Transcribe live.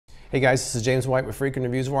Hey guys, this is James White with Frequent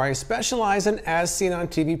Reviews, where I specialize in as seen on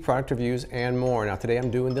TV product reviews and more. Now today I'm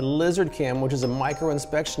doing the Lizard Cam, which is a micro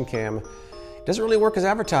inspection cam. It doesn't really work as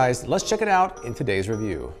advertised. Let's check it out in today's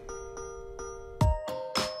review.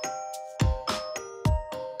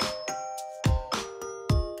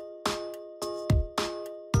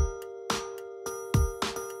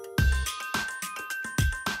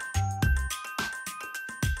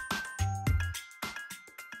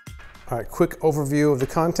 All right, quick overview of the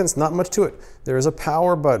contents, not much to it. There is a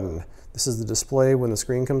power button. This is the display when the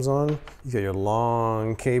screen comes on. You got your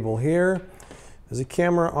long cable here. There's a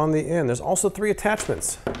camera on the end. There's also 3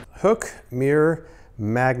 attachments. Hook, mirror,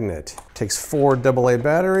 magnet. Takes 4 AA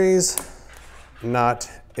batteries,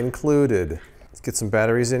 not included. Let's get some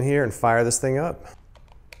batteries in here and fire this thing up.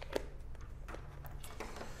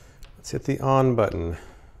 Let's hit the on button.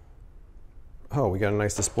 Oh, we got a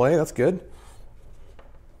nice display, that's good.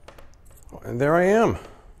 And there I am. All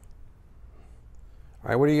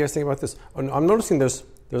right, what do you guys think about this? Oh, I'm noticing there's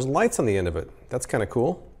lights on the end of it. That's kind of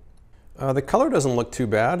cool. The color doesn't look too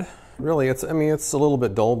bad. Really, it's a little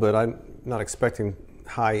bit dull, but I'm not expecting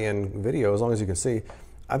high-end video as long as you can see.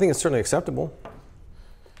 I think it's certainly acceptable. All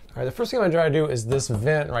right, the first thing I'm gonna try to do is this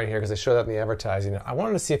vent right here, because they show that in the advertising. I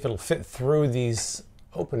wanted to see if it'll fit through these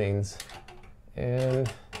openings.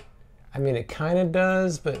 And I mean, it kind of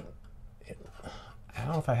does, but I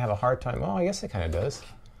don't know if I have a hard time. Oh, I guess it kind of does.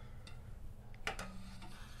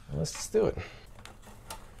 Let's just do it.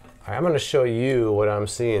 All right, I'm going to show you what I'm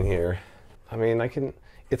seeing here. I mean,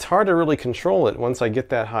 it's hard to really control it once I get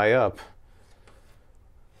that high up.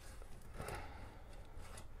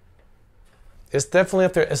 It's definitely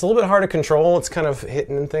up there. It's a little bit hard to control. It's kind of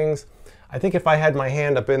hitting and things. I think if I had my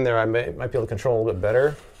hand up in there, I might be able to control a little bit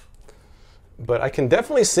better. But I can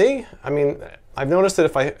definitely see. I mean, I've noticed that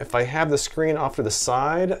if I have the screen off to the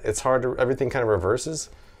side, it's hard to, everything kind of reverses.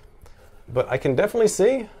 But I can definitely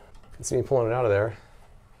see. You can see me pulling it out of there.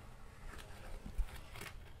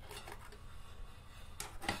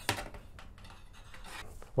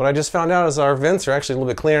 What I just found out is our vents are actually a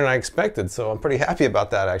little bit cleaner than I expected, so I'm pretty happy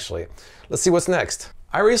about that actually. Let's see what's next.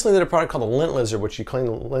 I recently did a product called the Lint Lizard, which you clean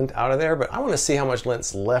the lint out of there, but I want to see how much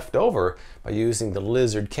lint's left over by using the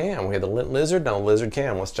Lizard Cam. We have the Lint Lizard, now the Lizard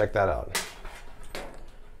Cam. Let's check that out.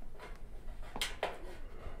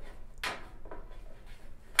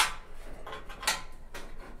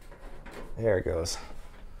 There it goes.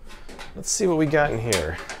 Let's see what we got in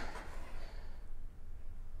here.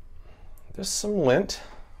 There's some lint.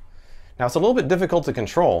 Now it's a little bit difficult to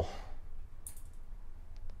control.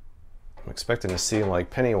 I'm expecting to see like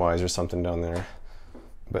Pennywise or something down there.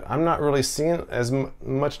 But I'm not really seeing as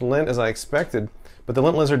much lint as I expected. But the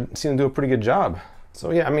Lint Lizard seemed to do a pretty good job. So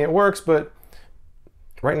yeah, I mean, it works, but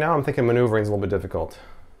right now I'm thinking maneuvering is a little bit difficult.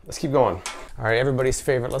 Let's keep going. All right, everybody's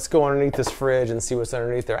favorite. Let's go underneath this fridge and see what's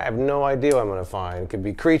underneath there. I have no idea what I'm gonna find. It could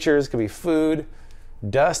be creatures, could be food,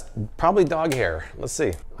 dust, probably dog hair. Let's see.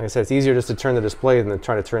 Like I said, it's easier just to turn the display than to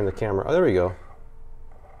try to turn the camera. Oh, there we go.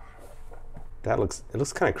 It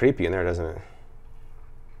looks kind of creepy in there, doesn't it?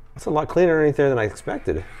 That's a lot cleaner underneath there than I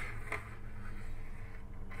expected.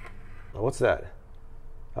 Oh, what's that?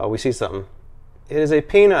 Oh, we see something. It is a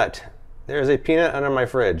peanut. There is a peanut under my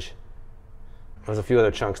fridge. There's a few other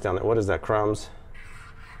chunks down there. What is that, crumbs?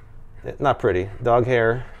 Not pretty. Dog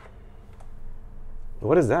hair.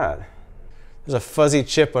 What is that? There's a fuzzy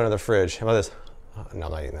chip under the fridge. How about this? Oh, no,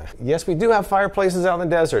 I'm not eating that. Yes, we do have fireplaces out in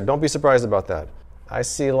the desert. Don't be surprised about that. I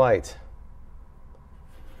see light.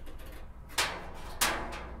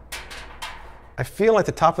 I feel like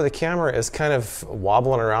the top of the camera is kind of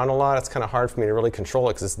wobbling around a lot. It's kind of hard for me to really control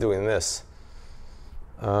it because it's doing this.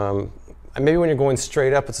 Maybe when you're going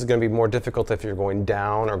straight up, it's going to be more difficult if you're going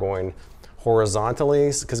down or going horizontally,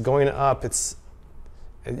 because going up,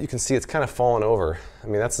 you can see it's kind of falling over. I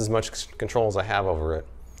mean, that's as much control as I have over it.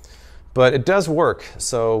 But it does work,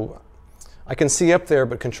 so I can see up there,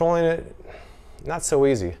 but controlling it, not so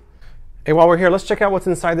easy. Hey, while we're here, let's check out what's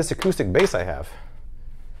inside this acoustic base I have.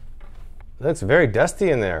 It looks very dusty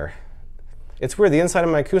in there. It's weird, the inside of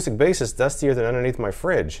my acoustic base is dustier than underneath my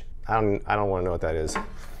fridge. I don't want to know what that is.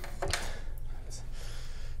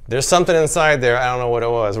 There's something inside there. I don't know what it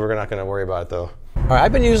was. We're not going to worry about it though. All right,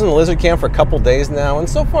 I've been using the Lizard Cam for a couple days now, and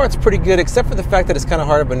so far it's pretty good, except for the fact that it's kind of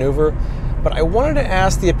hard to maneuver. But I wanted to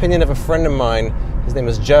ask the opinion of a friend of mine. His name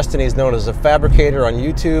is Justin. He's known as a fabricator on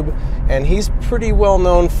YouTube, and he's pretty well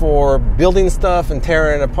known for building stuff and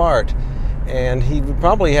tearing it apart. And he would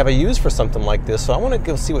probably have a use for something like this, so I want to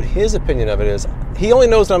go see what his opinion of it is. He only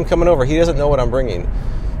knows that I'm coming over. He doesn't know what I'm bringing.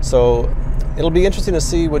 So it'll be interesting to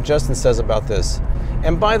see what Justin says about this.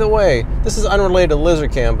 And by the way, this is unrelated to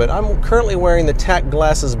Lizard Cam, but I'm currently wearing the TAC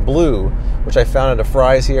Glasses Blue, which I found at a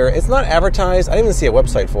Fry's here. It's not advertised. I didn't even see a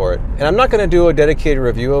website for it. And I'm not going to do a dedicated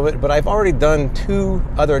review of it, but I've already done 2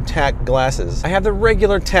 other TAC glasses. I have the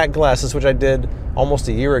regular TAC glasses, which I did almost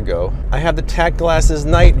a year ago. I have the TAC Glasses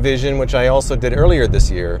Night Vision, which I also did earlier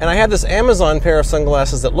this year. And I have this Amazon pair of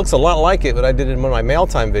sunglasses that looks a lot like it, but I did it in one of my mail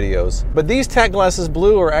time videos. But these TAC Glasses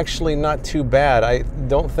Blue are actually not too bad. I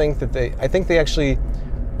think they actually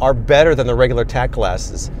are better than the regular TAC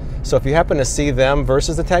glasses. So if you happen to see them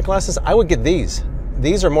versus the TAC glasses, I would get these.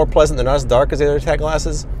 These are more pleasant. They're not as dark as the other TAC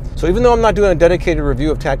glasses. So even though I'm not doing a dedicated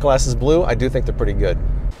review of TAC Glasses Blue, I do think they're pretty good.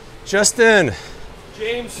 Justin.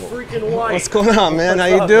 James freaking White. What's going on, man? How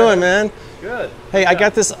you doing, man? Good. Hey, yeah. I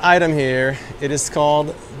got this item here. It is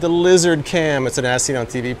called the Lizard Cam. It's an As Seen on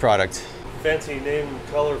TV product. Fancy name and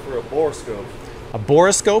color for a borescope. A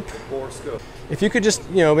borescope? Borescope. If you could just,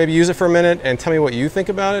 maybe use it for a minute and tell me what you think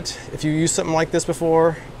about it. If you used something like this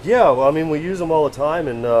before. Yeah, well, I mean, we use them all the time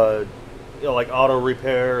in, like auto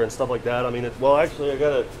repair and stuff like that. I mean, well, actually, I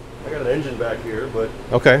got an engine back here, but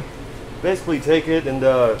okay. Basically, take it and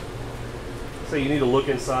say you need to look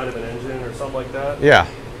inside of an engine or something like that. Yeah.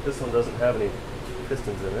 This one doesn't have any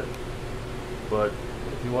pistons in it, but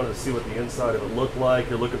if you wanted to see what the inside of it looked like,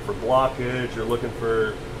 you're looking for blockage, you're looking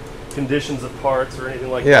for conditions of parts or anything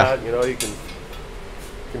like that. You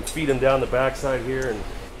can feed them down the backside here. And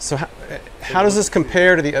so how does this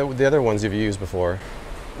compare to the other ones you've used before?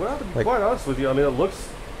 Well, to be quite honest with you, I mean, it looks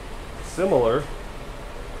similar.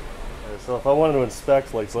 And so if I wanted to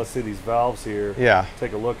inspect, like, so let's say these valves here,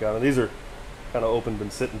 take a look at them. These are kind of open, been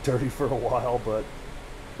sitting dirty for a while, but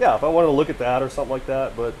yeah, if I wanted to look at that or something like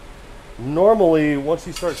that. But normally, once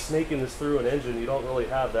you start snaking this through an engine, you don't really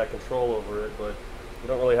have that control over it, but you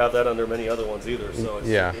don't really have that under many other ones either, so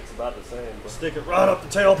it's about the same. But stick it right up the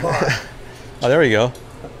tailpipe. Oh, there we go.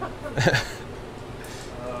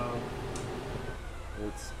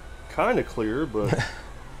 It's kind of clear, but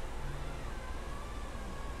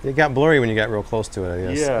it got blurry when you got real close to it,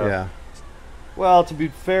 I guess. Yeah. Well, to be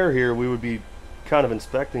fair here, we would be kind of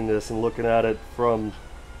inspecting this and looking at it from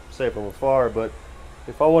afar, but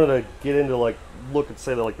if I wanted to get into, like, look at,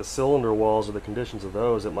 say, like the cylinder walls or the conditions of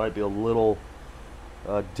those, it might be a little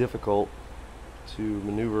difficult to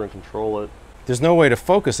maneuver and control it. There's no way to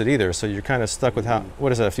focus it either, so you're kind of stuck with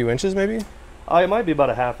what is that, a few inches maybe? It might be about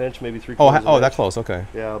a half inch, maybe 3/4 Oh, inch. That close, okay.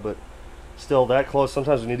 Yeah, but still that close.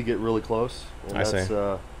 Sometimes we need to get really close, and that's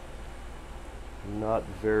not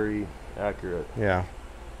very accurate. Yeah.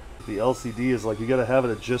 The LCD is like, you got to have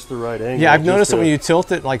it at just the right angle. Yeah, I've noticed that when you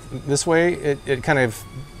tilt it like this way, it kind of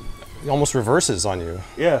almost reverses on you.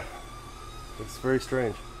 Yeah, it's very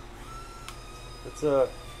strange. It's I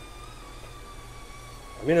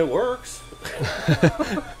mean, it works.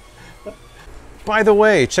 By the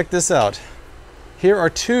way, check this out. Here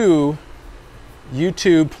are 2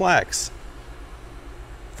 YouTube plaques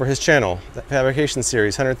for his channel, the Fabrication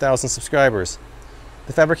Series, 100,000 subscribers.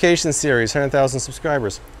 The Fabrication Series, 100,000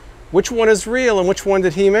 subscribers. Which one is real and which one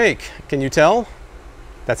did he make? Can you tell?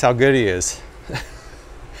 That's how good he is.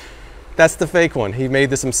 That's the fake one. He made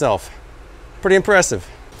this himself. Pretty impressive.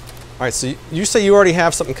 All right, so you say you already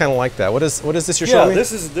have something kind of like that. What is this you're showing me? Yeah,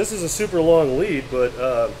 this is a super long lead, but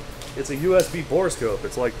it's a USB borescope.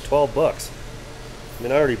 It's like $12. I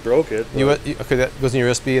mean, I already broke it. Okay, that goes in your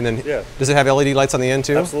USB, and then does it have LED lights on the end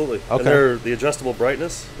too? Absolutely. Okay. And the adjustable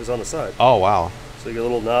brightness is on the side. Oh wow. So you get a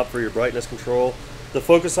little knob for your brightness control. The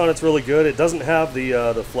focus on it's really good. It doesn't have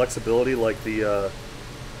the flexibility like the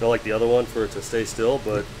like the other one for it to stay still,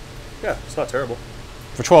 but yeah, it's not terrible.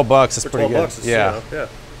 For $12, it's pretty good. $12, yeah,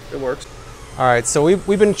 it works. All right, so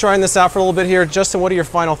we've been trying this out for a little bit here. Justin, what are your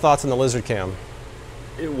final thoughts on the Lizard Cam?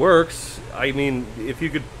 It works. I mean, if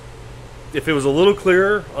it was a little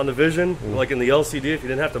clearer on the vision, like in the LCD, if you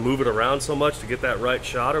didn't have to move it around so much to get that right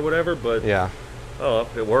shot or whatever, but yeah, oh,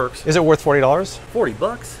 it works. Is it worth $40?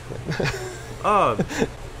 $40?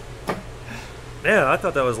 Yeah, I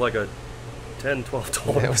thought that was like a $10,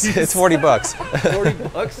 $12. It's $40.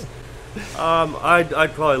 $40?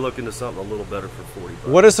 I'd probably look into something a little better for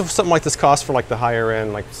 $40. What does something like this cost for like the higher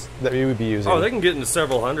end, like that you would be using? Oh, they can get into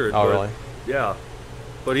several hundred. Oh, really? Yeah,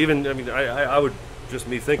 but even I mean, I would just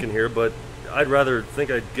me thinking here, but I'd rather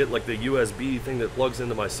think I'd get like the USB thing that plugs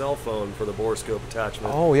into my cell phone for the borescope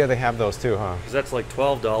attachment. Oh yeah, they have those too, huh? Because that's like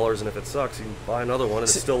 $12, and if it sucks, you can buy another one, and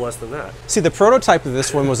it's still less than that. See, the prototype of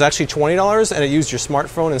this one was actually $20, and it used your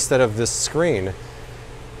smartphone instead of this screen,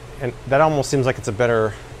 and that almost seems like it's a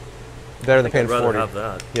better than paying $40. I'd rather have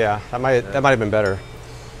that. Yeah, that might have been better.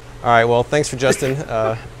 All right, well, thanks for Justin.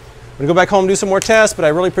 I'm gonna go back home and do some more tests, but I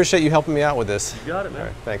really appreciate you helping me out with this. You got it, man. All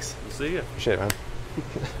right, thanks. We'll see you. Appreciate it, man.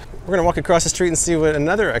 We're gonna walk across the street and see what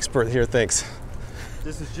another expert here thinks.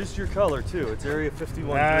 This is just your color too. It's Area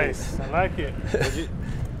 51. Nice, I like it.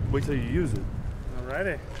 Wait till you use it.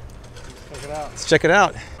 Alrighty, let's check it out. Let's check it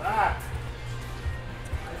out. Ah.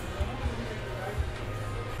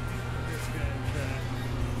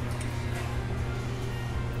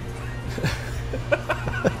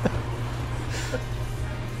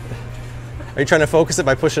 Are you trying to focus it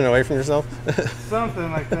by pushing it away from yourself?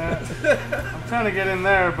 Something like that. I'm trying to get in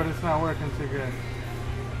there, but it's not working too good.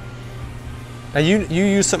 Now you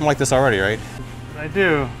use something like this already, right? I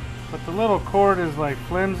do, but the little cord is like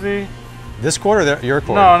flimsy. This cord or your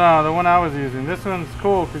cord? No, the one I was using. This one's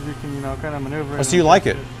cool because you can, kind of maneuver. Oh, so you like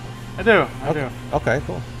it? I do. I do. Okay,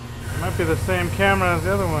 cool. It might be the same camera as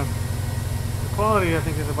the other one. The quality, I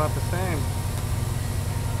think, is about the same.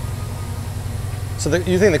 So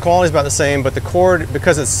you think the quality is about the same, but the cord,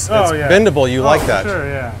 because it's bendable, you like that? Sure,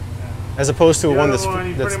 yeah. As opposed to the one other one,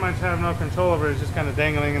 you pretty much have no control over it. It's just kind of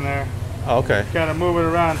dangling in there. Oh, okay. You gotta move it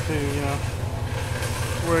around to,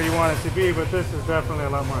 where you want it to be, but this is definitely a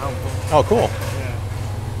lot more helpful. Oh, cool.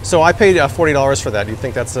 Yeah. So I paid $40 for that. Do you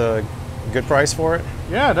think that's a good price for it?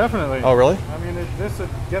 Yeah, definitely. Oh, really? I mean, this would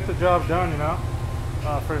get the job done,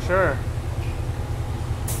 for sure.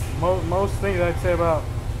 Most things, I'd say about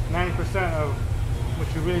 90% of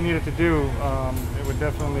what you really needed to do, it would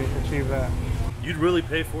definitely achieve that. You'd really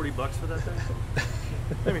pay $40 for that thing?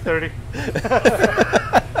 Maybe 30.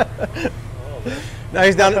 Now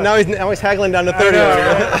he's down. Now he's haggling down to 30.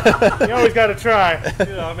 Right? You always got to try.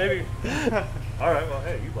 Maybe. All right. Well,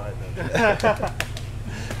 hey, you buy it then.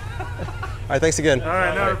 All right. Thanks again. All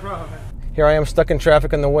right. No problem. Here I am stuck in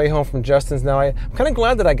traffic on the way home from Justin's. Now I'm kind of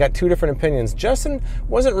glad that I got two different opinions. Justin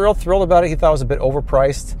wasn't real thrilled about it. He thought it was a bit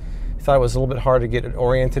overpriced. He thought it was a little bit hard to get it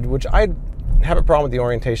oriented, which I have a problem with the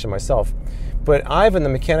orientation myself. But Ivan, the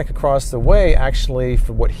mechanic across the way, actually,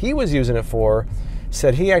 for what he was using it for,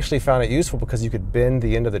 said he actually found it useful because you could bend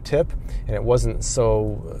the end of the tip and it wasn't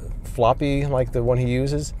so floppy like the one he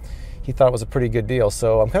uses. He thought it was a pretty good deal.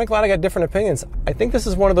 So I'm kind of glad I got different opinions. I think this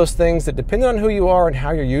is one of those things that, depending on who you are and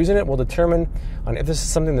how you're using it, will determine on if this is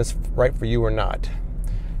something that's right for you or not.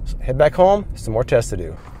 So head back home, some more tests to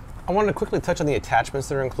do. I wanted to quickly touch on the attachments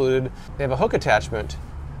that are included. They have a hook attachment,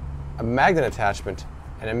 a magnet attachment,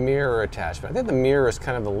 and a mirror attachment. I think the mirror is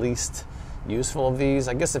kind of the least useful of these.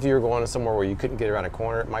 I guess if you were going somewhere where you couldn't get around a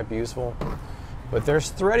corner, it might be useful. But there's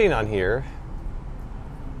threading on here,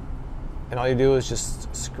 and all you do is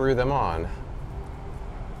just screw them on.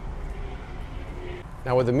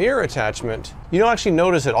 Now with the mirror attachment, you don't actually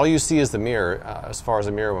notice it. All you see is the mirror, as far as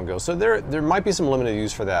the mirror one goes. So there might be some limited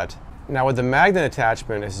use for that. Now with the magnet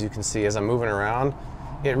attachment, as you can see, as I'm moving around,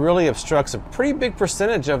 it really obstructs a pretty big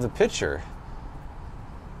percentage of the picture.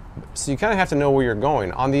 So you kind of have to know where you're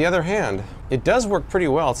going. On the other hand, it does work pretty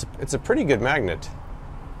well. It's a pretty good magnet.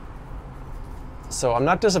 So I'm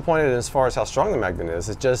not disappointed as far as how strong the magnet is.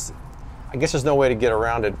 It's just, I guess there's no way to get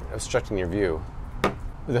around it obstructing your view.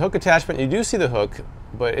 With the hook attachment, you do see the hook,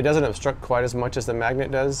 but it doesn't obstruct quite as much as the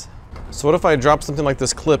magnet does. So what if I drop something like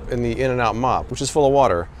this clip in the in and out mop, which is full of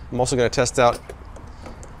water? I'm also going to test out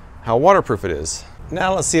how waterproof it is.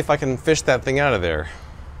 Now let's see if I can fish that thing out of there.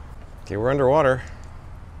 Okay, we're underwater.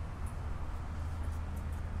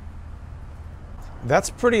 That's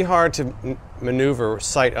pretty hard to maneuver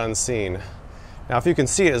sight unseen. Now if you can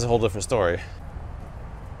see it, it's a whole different story.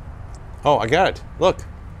 Oh, I got it. Look.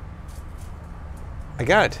 I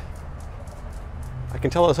got it. I can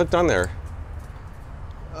tell it's hooked on there.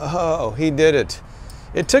 Oh, he did it.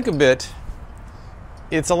 It took a bit.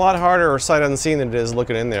 It's a lot harder sight unseen than it is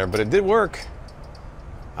looking in there, but it did work.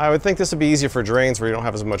 I would think this would be easier for drains where you don't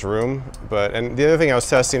have as much room. And the other thing I was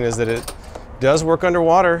testing is that it does work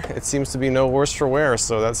underwater. It seems to be no worse for wear,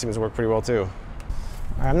 so that seems to work pretty well too.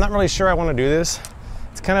 I'm not really sure I want to do this.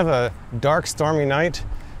 It's kind of a dark, stormy night.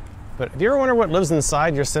 But if you ever wonder what lives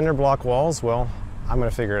inside your cinder block walls, well, I'm going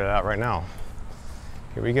to figure it out right now.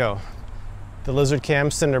 Here we go. The Lizard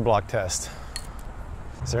Cam cinder block test.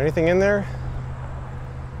 Is there anything in there?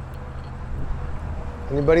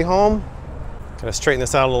 Anybody home? Gotta straighten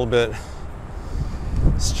this out a little bit.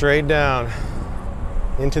 Straight down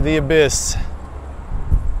into the abyss.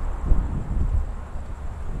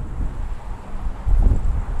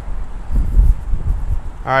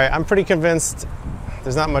 All right, I'm pretty convinced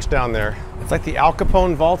there's not much down there. It's like the Al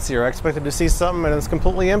Capone vaults here. I expected to see something and it's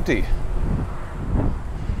completely empty.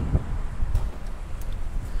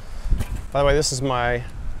 By the way, this is my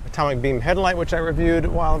atomic beam headlight, which I reviewed a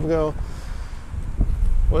while ago.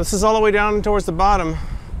 Well, this is all the way down towards the bottom.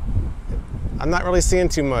 I'm not really seeing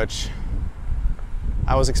too much.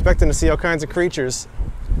 I was expecting to see all kinds of creatures.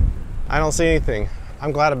 I don't see anything.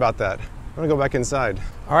 I'm glad about that. I'm gonna go back inside.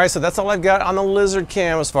 All right, so that's all I've got on the Lizard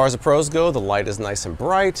Cam as far as the pros go. The light is nice and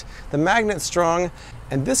bright, the magnet's strong,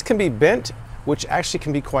 and this can be bent, which actually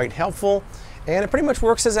can be quite helpful, and it pretty much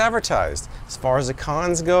works as advertised. As far as the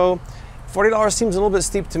cons go, $40 seems a little bit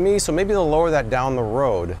steep to me, so maybe they'll lower that down the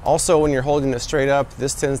road. Also, when you're holding it straight up,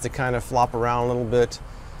 this tends to kind of flop around a little bit,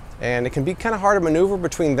 and it can be kind of hard to maneuver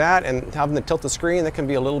between that and having to tilt the screen. That can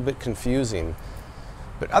be a little bit confusing.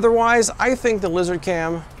 But otherwise, I think the Lizard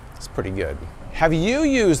Cam is pretty good. Have you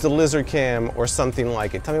used the Lizard Cam or something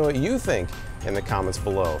like it? Tell me what you think in the comments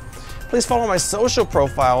below. Please follow my social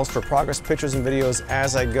profiles for progress pictures and videos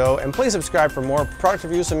as I go, and please subscribe for more product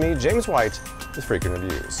reviews from me, James White, with Freakin'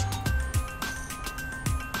 Reviews.